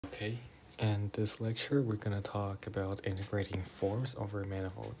Okay, in this lecture we're going to talk about integrating forms over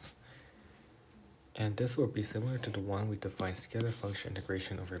manifolds. And this will be similar to the one we defined scalar function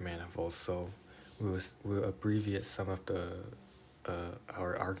integration over manifolds, so we'll abbreviate some of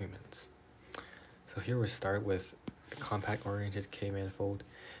our arguments. So here we start with a compact oriented K-manifold.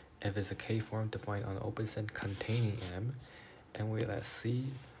 If it's a K-form defined on an open set containing M, and we let C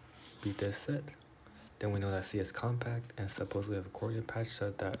be this set, then we know that C is compact, and suppose we have a coordinate patch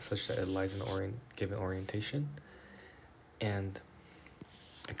such that it lies in a given orientation, and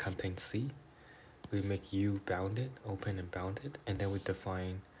it contains C. We make U bounded, open and bounded, and then we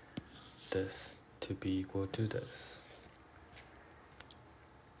define this to be equal to this.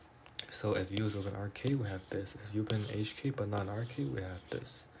 So if U is open RK, we have this. If U open HK but not RK, we have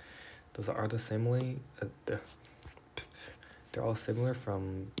this. Those are the similarly. They're all similar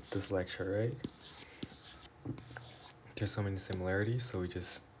from this lecture, right? There's so many similarities, so we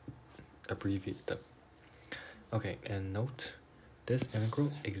just abbreviate them. Okay, and note, this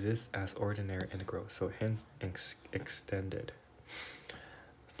integral exists as ordinary integral, so hence extended.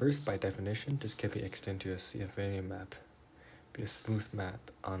 First, by definition, this can be extended to a C-affinity map, be a smooth map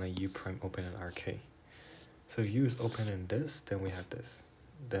on a U prime open in RK. So if U is open in this, then we have this.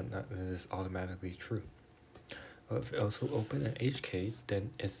 Then that is automatically true. If it's also open in HK, then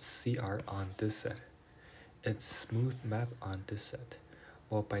it's CR on this set. It's smooth map on this set.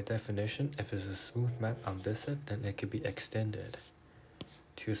 Well, by definition, if it's a smooth map on this set, then it could be extended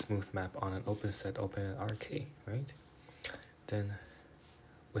to a smooth map on an open set open in RK, right? Then,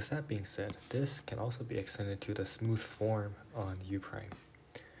 with that being said, this can also be extended to the smooth form on U prime.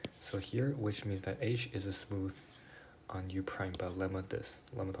 So here, which means that H is a smooth on U prime by lemma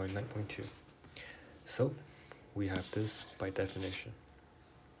 29.2. So, we have this by definition.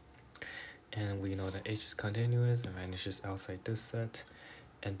 And we know that H is continuous and vanishes outside this set.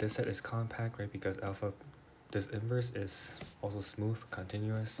 And this set is compact, right? Because this inverse is also smooth,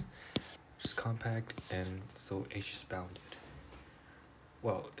 continuous, which is compact, and so H is bounded.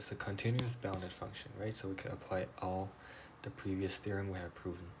 Well, it's a continuous bounded function, right? So we can apply all the previous theorem we have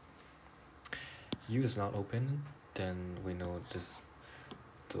proven. U is not open, then we know this.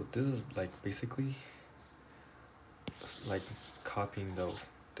 So this is like basically like copying those.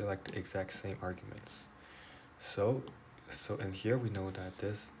 They're like the exact same arguments. So in here we know that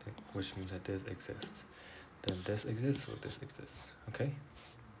this, which means that this exists. Then this exists, so this exists. Okay.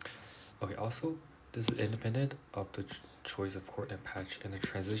 Okay. Also, this is independent of the choice of coordinate patch in the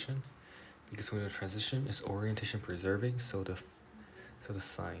transition, because we know transition is orientation preserving. So the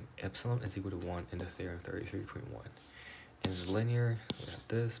sign epsilon is equal to 1 in the theorem 33.1. And it's linear. So we have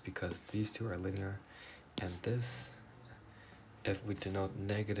this because these two are linear, and this, if we denote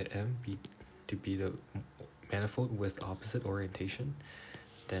negative m to be the manifold with opposite orientation,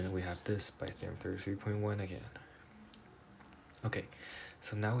 then we have this by theorem 33.1 again. Okay,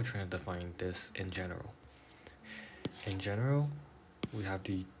 so now we're trying to define this in general. In general, we have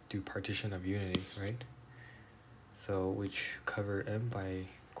to do partition of unity, right? So which cover M by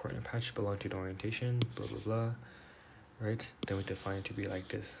coordinate patch belong to the orientation, blah blah blah, right? Then we define it to be like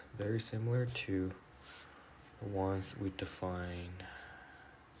this, very similar to the ones we define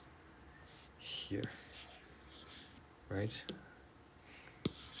here, right?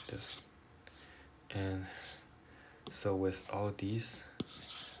 This. And so with all these,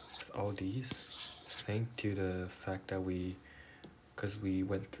 thanks to the fact that because we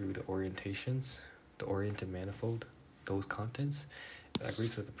went through the orientations, the oriented manifold, those contents, it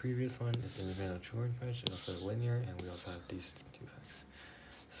agrees with the previous one, it's independent of coordinate patch, it's also linear, and we also have these two facts.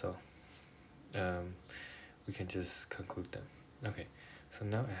 So we can just conclude them. Okay, so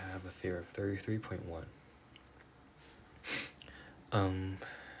now I have a theorem 33.1.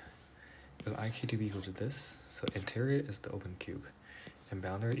 With IK to be equal to this, so interior is the open cube, and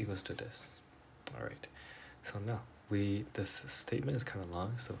boundary equals to this. Alright, so now this statement is kind of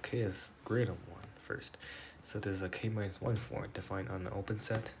long, so K is greater than 1 first. So there's a K minus 1 form defined on an open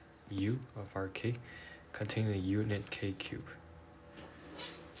set U of RK containing a unit K cube.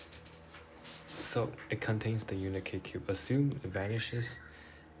 So it contains the unit K cube. Assume it vanishes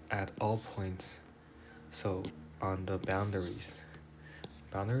at all points. So on the boundaries,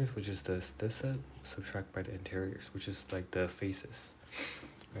 which is this set, subtract by the interiors, which is like the faces,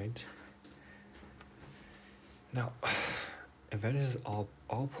 right? Now, it vanishes all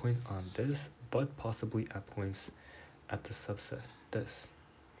points on this, but possibly at points at the subset, this.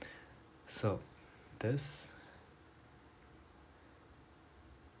 So this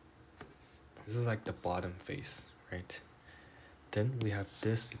is like the bottom face, right? Then we have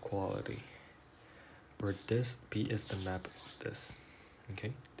this equality, where this P is the map of this,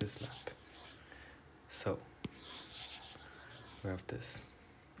 Okay, this map. So we have this.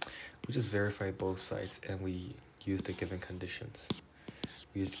 We just verify both sides and we use the given conditions.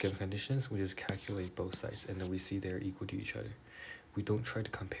 We use the given conditions, we just calculate both sides and then we see they're equal to each other. We don't try to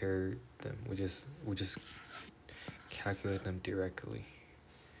compare them, we just calculate them directly.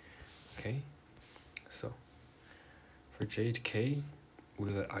 Okay, so for j to k, we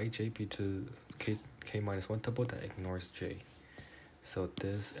let ij be to k minus 1 tuple that ignores j. So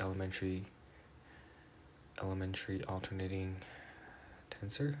this elementary alternating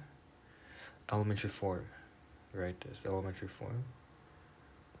tensor, elementary form, right? This elementary form,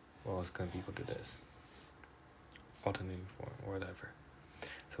 well, it's gonna be equal to this alternating form or whatever.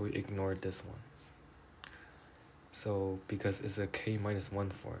 So we ignore this one. So because it's a k minus 1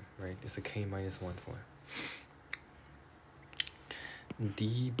 form, right? It's a k minus 1 form.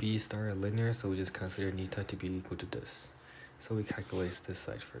 D, B star are linear, so we just consider neta to be equal to this. So we calculate this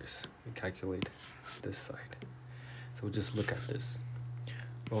side first. We calculate this side. So we just look at this.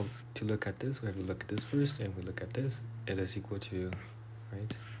 Well, to look at this, we have to look at this first, and we look at this. It is equal to,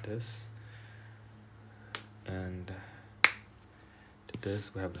 right, this. And to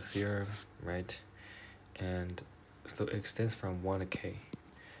this, we have the theorem, right? And so it extends from 1 to k.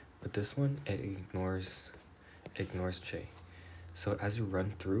 But this one, it ignores j. So as you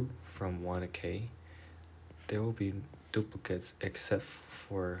run through from 1 to k, there will be duplicates except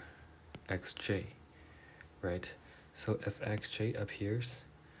for xj, right? So if xj appears,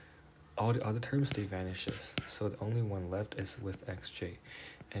 all the other terms, they vanishes. So the only one left is with xj.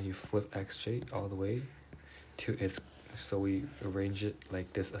 And you flip xj all the way to its, so we arrange it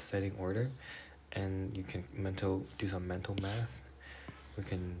like this ascending order, and you can do some mental math.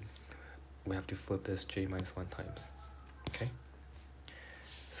 We have to flip this j minus 1 times, okay?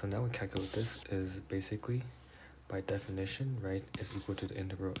 So now we calculate this is basically, by definition, right, is equal to the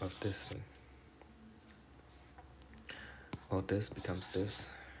integral of this thing. Well, this becomes this,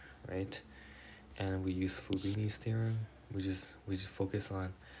 right? And we use Fubini's theorem. We just focus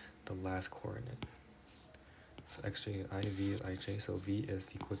on the last coordinate. So xj, I, v, ij, so v is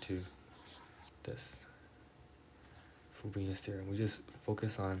equal to this. Fubini's theorem. We just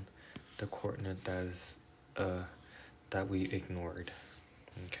focus on the coordinate that is that we ignored.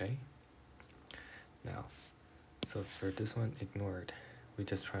 Okay. Now, so for this one ignored, we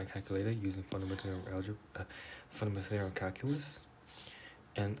just try to calculate it using fundamental algebra, fundamental theorem calculus.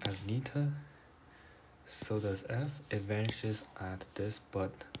 And as neta, so does f. It vanishes at this,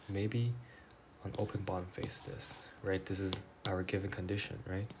 but maybe on open bottom face this, right? This is our given condition,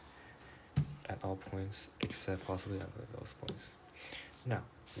 right? At all points except possibly at those points. Now,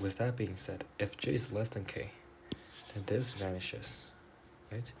 with that being said, if j is less than k, then this vanishes,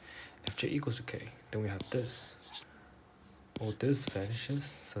 right? If j equals to k, then we have this. Well, this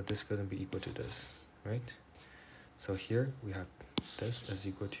vanishes, so this is going to be equal to this, right? So here we have this is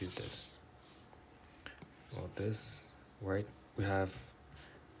equal to this. Well, this, right? We have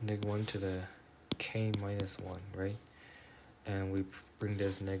 -1 to the k minus 1, right? And we bring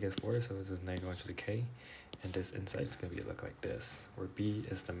this -4, so this is -1 to the k. And this inside is going to look like this, where B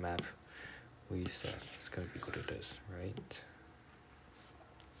is the map we said it's going to be equal to this, right?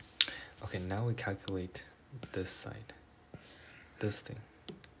 Okay, now we calculate this side, this thing,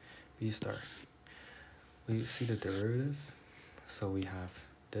 B star. We see the derivative, so we have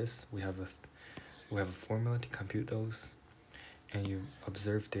this. We have a formula to compute those, and you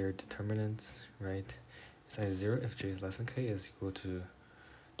observe their determinants, right? It's either 0 if j is less than k is equal to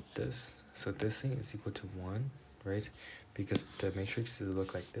this. So this thing is equal to 1, right? Because the matrix will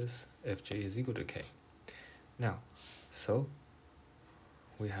look like this if j is equal to k. Now, so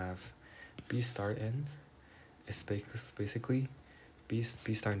we have B star n is basically B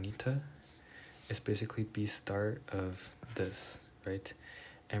star neta is basically B star of this, right?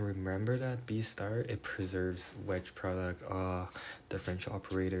 And remember that B star, it preserves wedge product, differential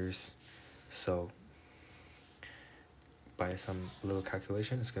operators. So by some little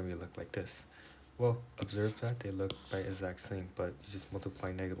calculation, it's going to look like this. Well, observe that they look by exact same, but you just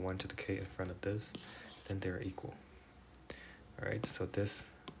multiply -1 to the k in front of this, then they're equal. Alright, so this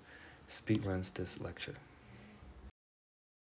speed runs this lecture.